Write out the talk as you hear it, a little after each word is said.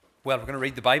Well, we're going to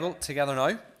read the Bible together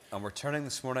now, and we're turning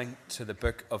this morning to the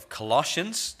book of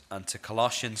Colossians and to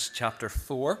Colossians chapter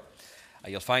 4.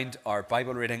 You'll find our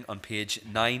Bible reading on page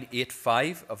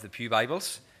 985 of the Pew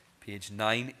Bibles, page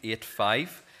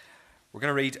 985. We're going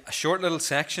to read a short little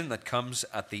section that comes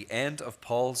at the end of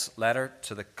Paul's letter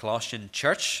to the Colossian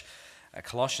church,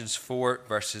 Colossians 4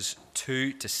 verses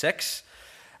 2 to 6.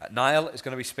 Niall is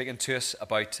going to be speaking to us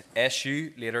about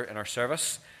SU later in our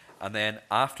service. And then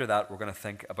after that, we're going to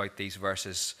think about these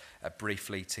verses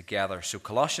briefly together. So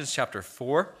Colossians chapter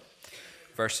 4,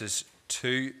 verses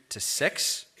 2 to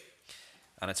 6.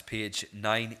 And it's page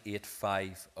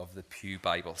 985 of the Pew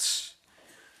Bibles.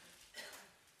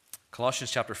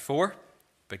 Colossians chapter 4,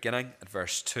 beginning at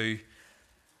verse 2.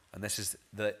 And this is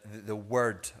the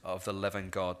word of the living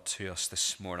God to us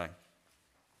this morning.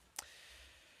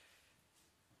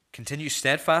 Continue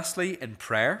steadfastly in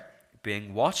prayer,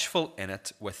 being watchful in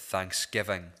it with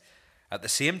thanksgiving. At the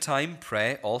same time,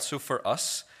 pray also for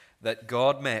us, that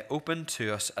God may open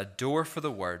to us a door for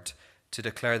the word, to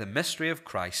declare the mystery of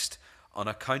Christ, on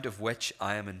account of which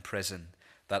I am in prison,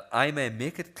 that I may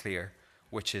make it clear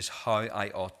which is how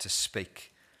I ought to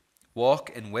speak.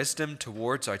 Walk in wisdom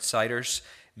towards outsiders,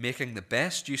 making the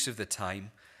best use of the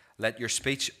time. Let your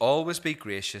speech always be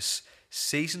gracious,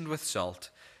 seasoned with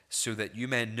salt, so that you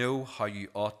may know how you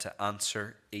ought to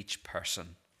answer each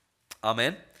person.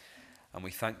 Amen. And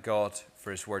we thank God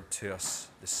for his word to us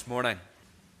this morning.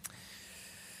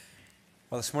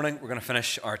 Well, this morning we're going to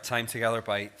finish our time together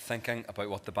by thinking about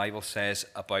what the Bible says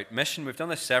about mission. We've done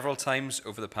this several times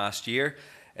over the past year.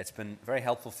 It's been very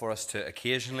helpful for us to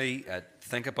occasionally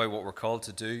think about what we're called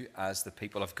to do as the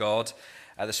people of God.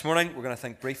 This morning we're going to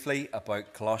think briefly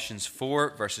about Colossians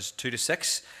 4 verses 2 to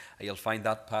 6. You'll find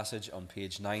that passage on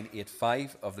page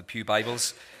 985 of the Pew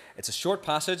Bibles. It's a short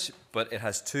passage, but it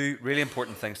has two really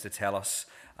important things to tell us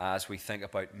as we think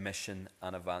about mission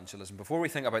and evangelism. Before we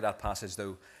think about that passage,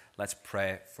 though, let's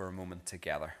pray for a moment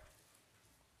together.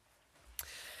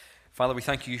 Father, we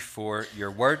thank you for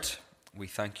your word. We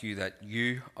thank you that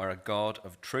you are a God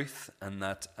of truth, and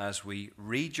that as we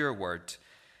read your word,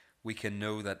 we can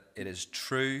know that it is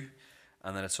true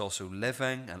and that it's also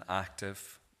living and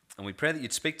active. And we pray that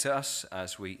you'd speak to us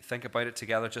as we think about it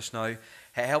together just now.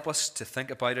 Help us to think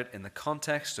about it in the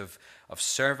context of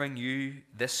serving you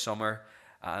this summer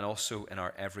and also in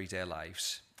our everyday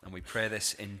lives. And we pray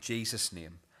this in Jesus'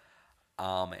 name.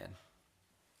 Amen.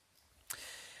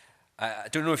 I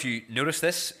don't know if you noticed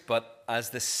this, but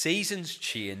as the seasons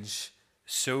change,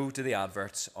 so do the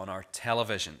adverts on our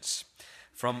televisions.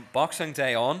 From Boxing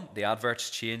Day on, the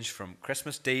adverts change from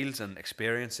Christmas deals and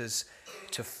experiences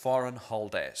to foreign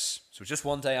holidays. So just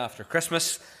one day after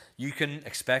Christmas, you can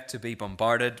expect to be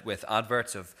bombarded with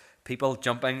adverts of people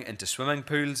jumping into swimming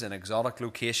pools in exotic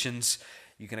locations.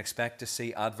 You can expect to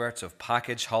see adverts of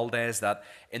package holidays that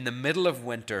in the middle of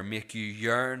winter make you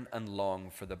yearn and long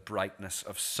for the brightness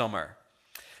of summer.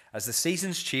 As the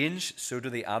seasons change, so do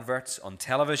the adverts on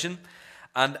television.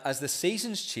 And as the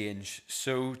seasons change,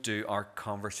 so do our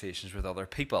conversations with other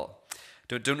people.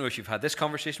 Don't know if you've had this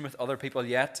conversation with other people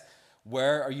yet.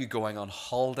 Where are you going on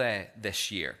holiday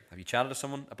this year? Have you chatted to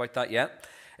someone about that yet?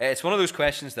 It's one of those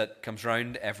questions that comes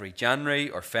around every January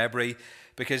or February,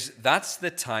 because that's the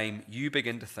time you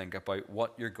begin to think about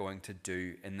what you're going to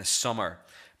do in the summer.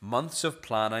 Months of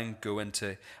planning go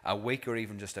into a week or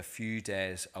even just a few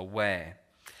days away.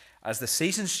 As the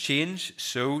seasons change,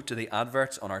 so do the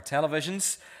adverts on our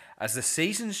televisions. As the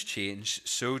seasons change,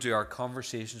 so do our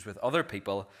conversations with other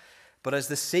people. But as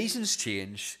the seasons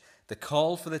change, the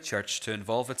call for the church to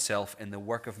involve itself in the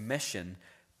work of mission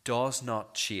does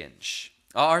not change.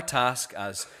 Our task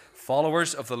as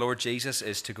followers of the Lord Jesus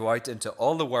is to go out into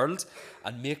all the world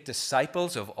and make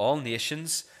disciples of all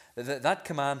nations. That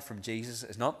command from Jesus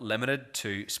is not limited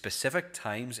to specific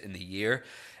times in the year.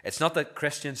 It's not that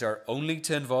Christians are only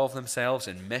to involve themselves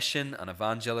in mission and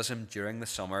evangelism during the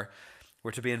summer.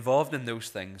 We're to be involved in those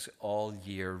things all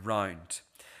year round.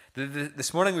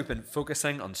 This morning we've been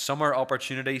focusing on summer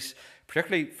opportunities,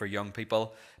 particularly for young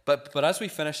people. But as we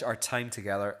finish our time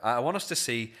together, I want us to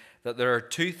see that there are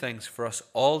two things for us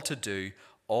all to do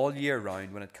all year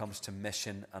round when it comes to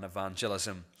mission and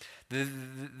evangelism.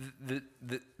 The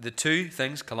two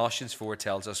things Colossians 4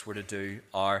 tells us we're to do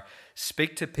are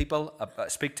speak to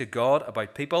God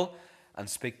about people, and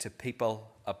speak to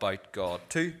people about God.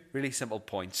 Two really simple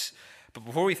points. But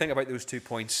before we think about those 2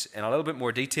 points in a little bit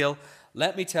more detail,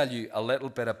 let me tell you a little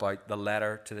bit about the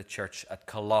letter to the church at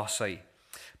Colossae.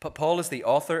 But Paul is the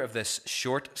author of this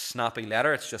short, snappy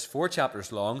letter. It's just 4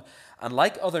 chapters long, and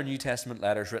like other New Testament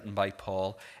letters written by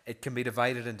Paul, it can be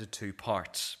divided into 2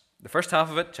 parts. The first half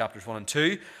of it, chapters 1 and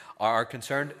 2, are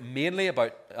concerned mainly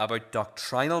about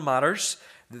doctrinal matters.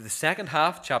 The second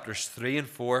half, chapters 3 and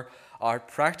 4, are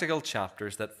practical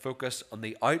chapters that focus on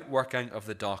the outworking of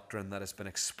the doctrine that has been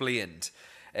explained.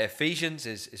 Ephesians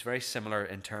is very similar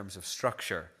in terms of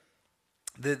structure.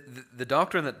 The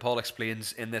doctrine that Paul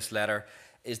explains in this letter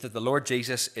is that the Lord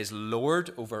Jesus is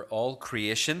Lord over all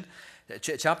creation.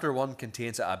 Chapter 1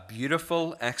 contains a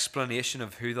beautiful explanation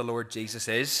of who the Lord Jesus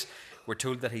is. We're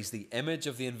told that he's the image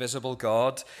of the invisible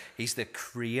God. He's the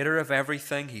creator of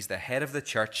everything. He's the head of the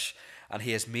church, and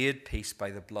he has made peace by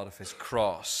the blood of his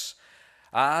cross.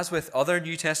 As with other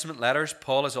New Testament letters,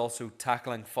 Paul is also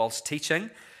tackling false teaching.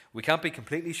 We can't be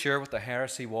completely sure what the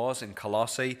heresy was in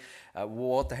Colossae,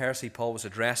 what the heresy Paul was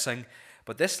addressing,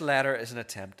 but this letter is an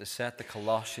attempt to set the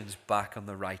Colossians back on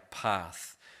the right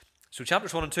path. So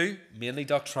chapters 1 and 2, mainly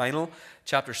doctrinal.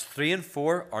 Chapters 3 and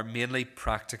 4 are mainly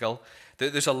practical.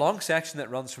 There's a long section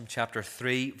that runs from chapter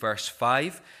 3, verse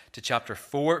 5, to chapter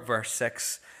 4, verse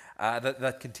 6,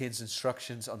 that contains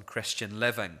instructions on Christian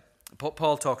living.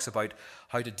 Paul talks about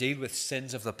how to deal with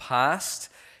sins of the past.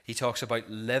 He talks about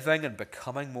living and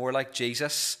becoming more like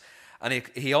Jesus. And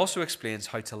he also explains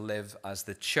how to live as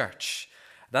the church.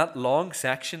 That long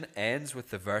section ends with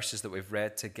the verses that we've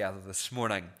read together this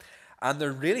morning. And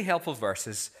they're really helpful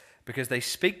verses because they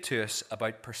speak to us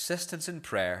about persistence in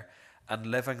prayer and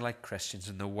living like Christians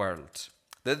in the world.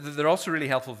 They're also really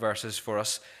helpful verses for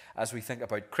us as we think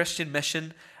about Christian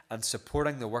mission and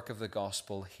supporting the work of the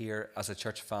gospel here as a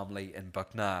church family in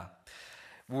Bucknell.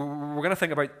 We're going to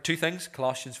think about two things.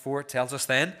 Colossians 4 tells us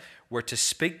then we're to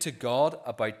speak to God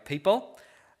about people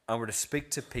and we're to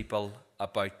speak to people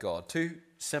about God. Two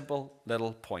simple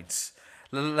little points.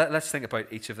 Let's think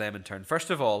about each of them in turn. First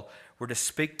of all, we're to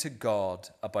speak to God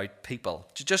about people.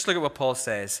 Just look at what Paul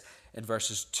says in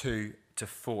verses 2 to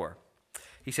 4.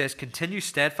 He says, "Continue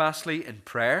steadfastly in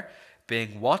prayer,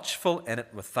 being watchful in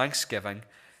it with thanksgiving.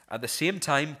 At the same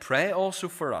time, pray also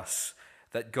for us,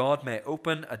 that God may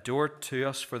open a door to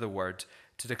us for the word,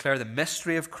 to declare the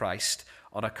mystery of Christ,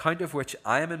 on account of which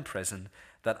I am in prison,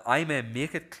 that I may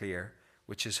make it clear,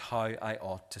 which is how I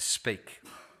ought to speak."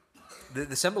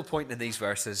 The simple point in these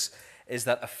verses is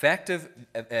that effective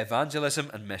evangelism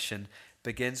and mission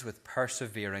begins with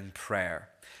persevering prayer.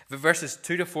 The verses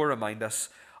 2 to 4 remind us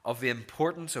of the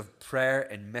importance of prayer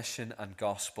in mission and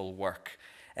gospel work.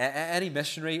 Any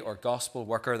missionary or gospel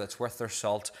worker that's worth their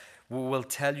salt will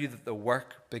tell you that the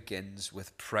work begins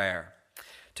with prayer.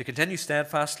 To continue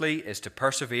steadfastly is to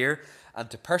persevere,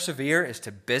 and to persevere is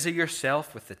to busy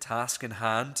yourself with the task in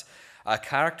hand. A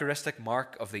characteristic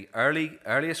mark of the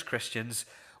earliest Christians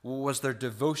was their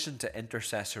devotion to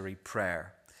intercessory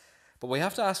prayer. But we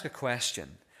have to ask a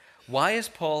question. Why is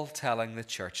Paul telling the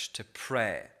church to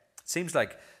pray? It seems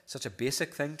like such a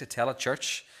basic thing to tell a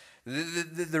church.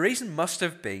 The reason must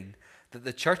have been that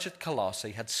the church at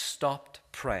Colossae had stopped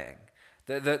praying.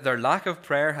 Their lack of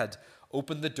prayer had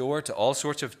opened the door to all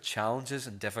sorts of challenges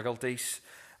and difficulties.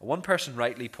 One person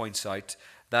rightly points out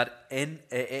that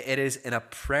it is in a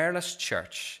prayerless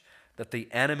church that the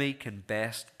enemy can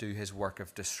best do his work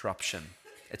of disruption.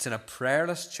 It's in a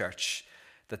prayerless church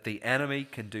that the enemy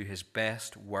can do his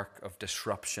best work of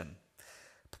disruption.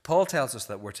 Paul tells us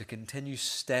that we're to continue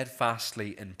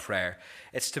steadfastly in prayer.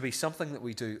 It's to be something that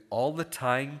we do all the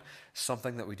time,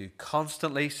 something that we do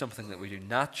constantly, something that we do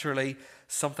naturally,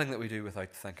 something that we do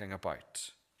without thinking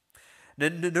about. Now,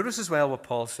 notice as well what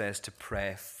Paul says to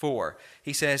pray for.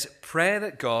 He says, pray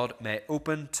that God may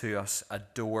open to us a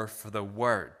door for the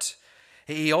word.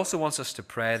 He also wants us to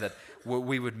pray that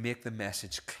we would make the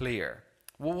message clear.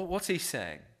 What's he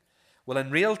saying? Well,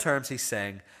 in real terms, he's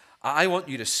saying, I want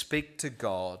you to speak to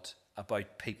God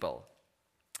about people.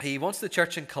 He wants the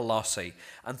church in Colossae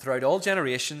and throughout all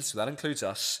generations, so that includes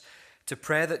us, to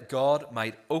pray that God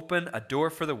might open a door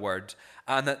for the word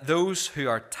and that those who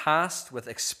are tasked with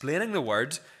explaining the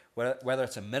word, whether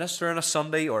it's a minister on a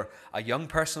Sunday or a young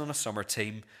person on a summer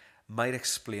team, might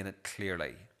explain it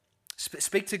clearly.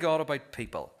 Speak to God about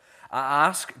people.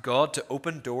 Ask God to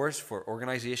open doors for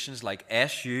organizations like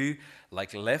SU,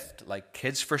 like Lift, like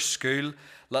Kids for School,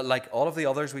 like all of the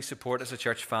others we support as a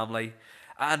church family.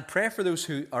 And pray for those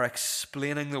who are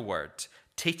explaining the word,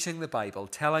 teaching the Bible,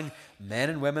 telling men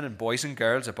and women and boys and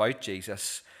girls about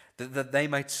Jesus, that they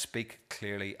might speak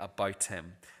clearly about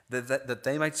him, that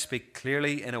they might speak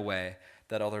clearly in a way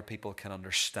that other people can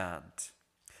understand.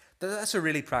 That's a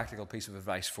really practical piece of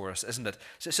advice for us, isn't it?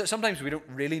 So sometimes we don't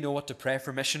really know what to pray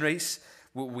for missionaries.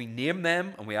 We name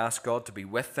them and we ask God to be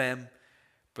with them,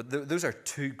 but those are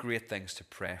two great things to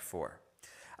pray for.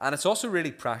 And it's also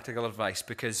really practical advice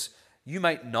because you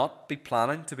might not be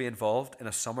planning to be involved in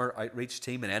a summer outreach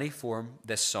team in any form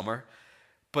this summer,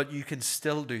 but you can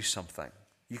still do something.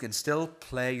 You can still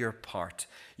play your part.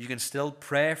 You can still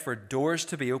pray for doors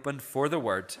to be opened for the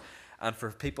word and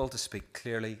for people to speak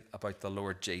clearly about the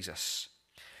Lord Jesus.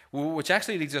 Which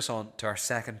actually leads us on to our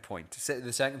second point,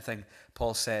 the second thing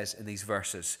Paul says in these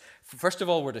verses. First of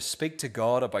all, we're to speak to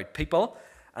God about people,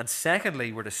 and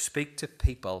secondly, we're to speak to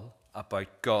people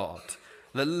about God.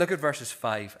 Look at verses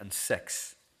 5 and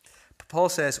 6. Paul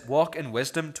says, "Walk in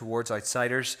wisdom towards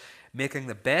outsiders, making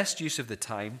the best use of the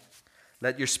time.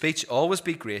 Let your speech always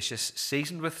be gracious,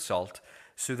 seasoned with salt,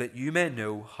 so that you may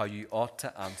know how you ought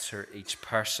to answer each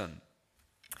person."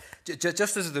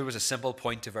 Just as there was a simple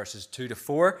point to verses 2 to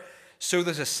 4, so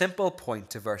there's a simple point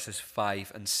to verses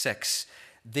 5 and 6.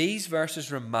 These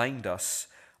verses remind us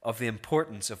of the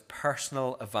importance of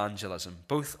personal evangelism,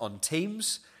 both on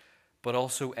teams, but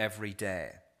also every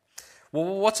day. Well,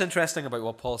 what's interesting about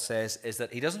what Paul says is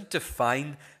that he doesn't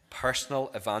define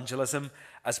personal evangelism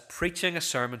as preaching a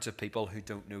sermon to people who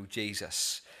don't know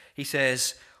Jesus. He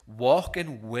says, "Walk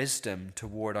in wisdom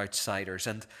toward outsiders,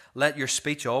 and let your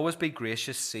speech always be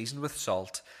gracious, seasoned with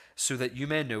salt, so that you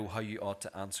may know how you ought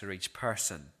to answer each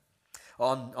person."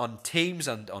 On teams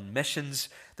and on missions,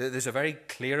 there's a very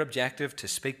clear objective to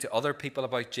speak to other people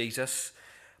about Jesus.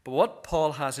 But what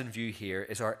Paul has in view here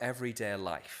is our everyday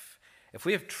life. If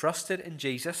we have trusted in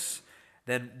Jesus,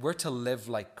 then we're to live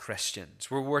like Christians.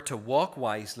 We're to walk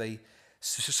wisely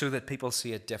so that people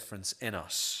see a difference in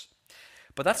us.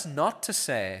 But that's not to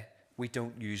say we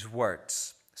don't use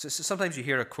words. So sometimes you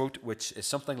hear a quote which is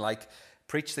something like,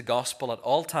 "Preach the gospel at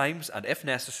all times, and if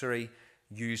necessary,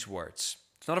 use words."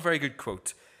 It's not a very good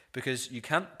quote, because you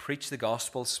can't preach the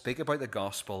gospel, speak about the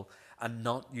gospel, and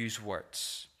not use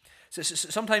words. So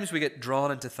sometimes we get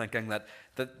drawn into thinking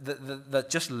that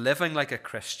just living like a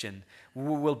Christian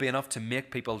will be enough to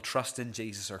make people trust in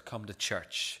Jesus or come to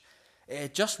church.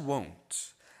 It just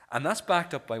won't. And that's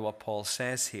backed up by what Paul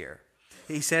says here.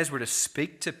 He says we're to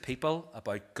speak to people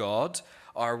about God.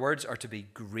 Our words are to be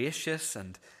gracious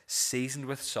and seasoned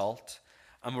with salt.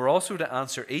 And we're also to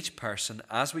answer each person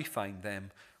as we find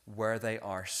them where they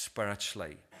are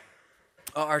spiritually.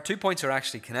 Our 2 points are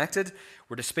actually connected.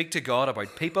 We're to speak to God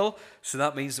about people, so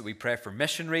that means that we pray for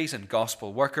missionaries and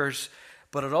gospel workers,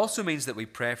 but it also means that we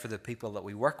pray for the people that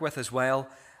we work with as well.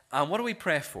 And what do we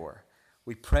pray for?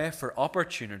 We pray for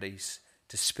opportunities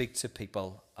to speak to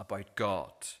people about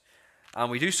God. And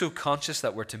we do so conscious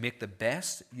that we're to make the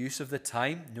best use of the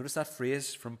time. Notice that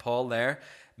phrase from Paul there,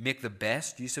 make the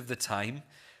best use of the time.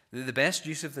 The best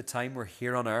use of the time we're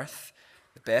here on earth,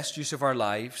 the best use of our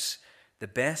lives, the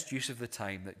best use of the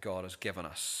time that God has given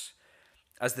us.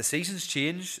 As the seasons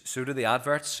change, so do the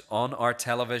adverts on our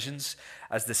televisions.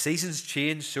 As the seasons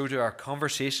change, so do our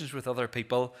conversations with other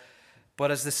people.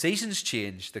 But as the seasons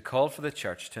change, the call for the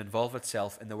church to involve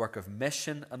itself in the work of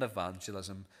mission and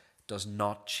evangelism does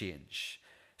not change.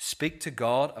 Speak to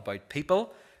God about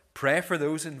people. Pray for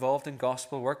those involved in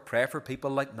gospel work. Pray for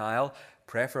people like Niall.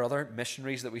 Pray for other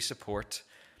missionaries that we support.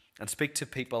 And speak to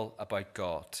people about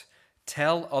God.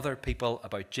 Tell other people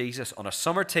about Jesus on a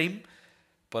summer team,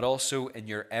 but also in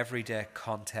your everyday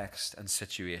context and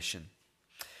situation.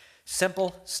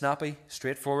 Simple, snappy,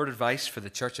 straightforward advice for the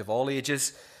church of all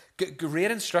ages.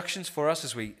 Great instructions for us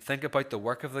as we think about the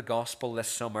work of the gospel this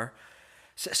summer.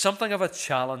 Something of a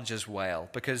challenge as well,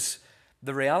 because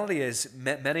the reality is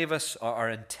many of us are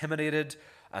intimidated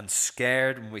and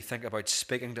scared when we think about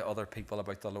speaking to other people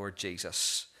about the Lord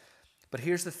Jesus. But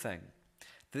here's the thing.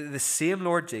 The same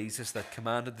Lord Jesus that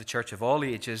commanded the church of all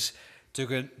ages to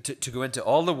go into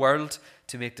all the world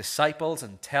to make disciples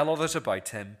and tell others about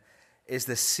him is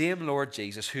the same Lord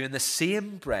Jesus who in the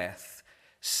same breath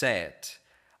said,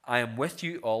 "I am with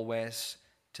you always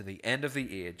to the end of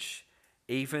the age,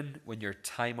 even when your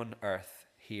time on earth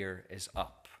here is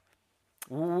up."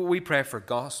 We pray for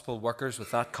gospel workers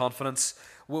with that confidence.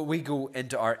 We go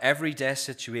into our everyday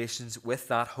situations with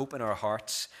that hope in our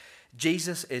hearts.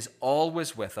 Jesus is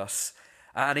always with us,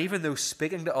 and even though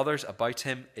speaking to others about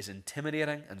him is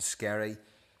intimidating and scary,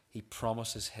 he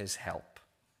promises his help.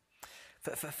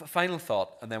 Final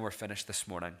thought, and then we're finished this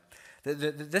morning.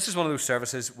 This is one of those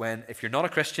services when, if you're not a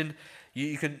Christian,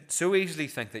 you can so easily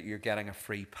think that you're getting a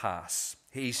free pass.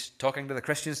 He's talking to the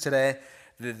Christians today,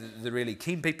 the really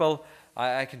keen people.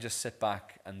 I can just sit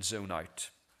back and zone out.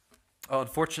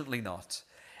 Unfortunately not.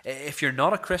 If you're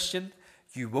not a Christian,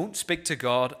 you won't speak to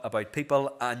God about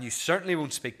people, and you certainly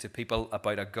won't speak to people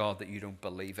about a God that you don't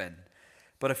believe in.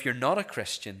 But if you're not a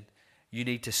Christian, you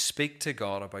need to speak to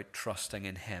God about trusting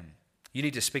in him. You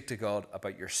need to speak to God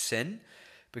about your sin,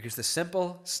 because the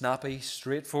simple, snappy,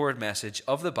 straightforward message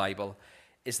of the Bible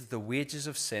is that the wages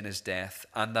of sin is death,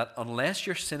 and that unless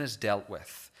your sin is dealt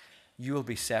with, you will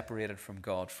be separated from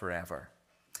God forever.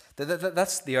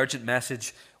 That's the urgent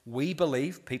message we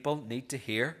believe people need to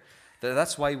hear.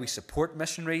 That's why we support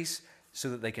missionaries, so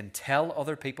that they can tell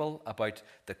other people about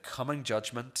the coming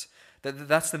judgment.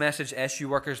 That's the message SU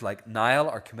workers like Niall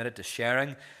are committed to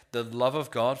sharing, the love of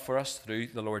God for us through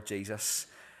the Lord Jesus.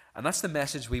 And that's the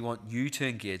message we want you to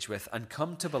engage with and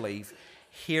come to believe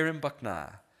here in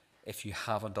Bucknell, if you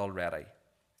haven't already.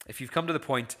 If you've come to the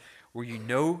point where you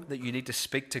know that you need to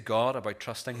speak to God about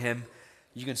trusting Him,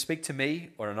 you can speak to me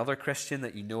or another Christian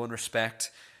that you know and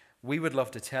respect. We would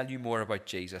love to tell you more about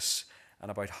Jesus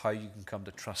and about how you can come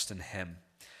to trust in Him.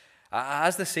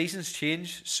 As the seasons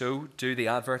change, so do the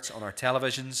adverts on our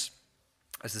televisions.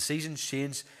 As the seasons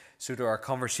change, so do our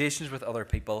conversations with other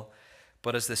people.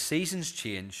 But as the seasons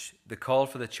change, the call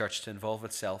for the church to involve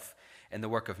itself in the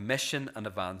work of mission and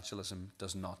evangelism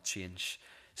does not change.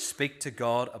 Speak to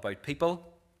God about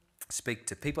people, speak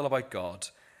to people about God,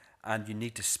 and you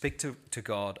need to speak to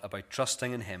God about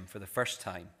trusting in Him for the first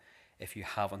time if you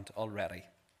haven't already.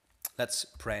 Let's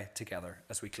pray together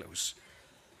as we close.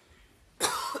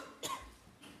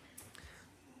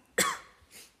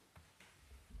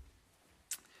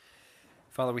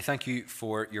 Father, we thank you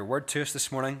for your word to us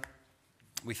this morning.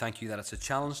 We thank you that it's a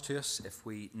challenge to us if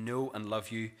we know and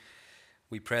love you.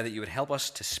 We pray that you would help us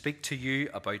to speak to you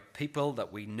about people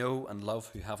that we know and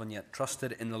love who haven't yet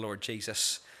trusted in the Lord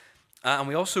Jesus. And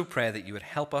we also pray that you would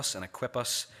help us and equip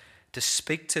us to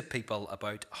speak to people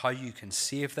about how you can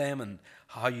save them and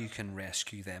how you can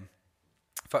rescue them.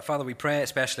 Father, we pray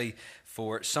especially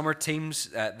for summer teams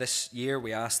this year.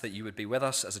 We ask that you would be with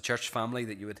us as a church family,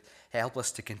 that you would help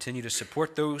us to continue to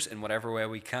support those in whatever way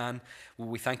we can.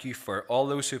 We thank you for all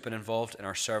those who've been involved in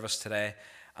our service today,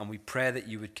 and we pray that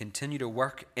you would continue to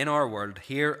work in our world,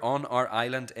 here on our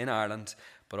island in Ireland,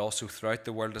 but also throughout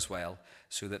the world as well,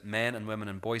 so that men and women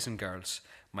and boys and girls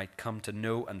might come to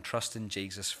know and trust in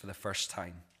Jesus for the first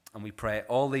time. And we pray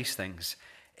all these things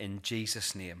in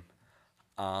Jesus' name.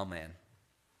 Amen.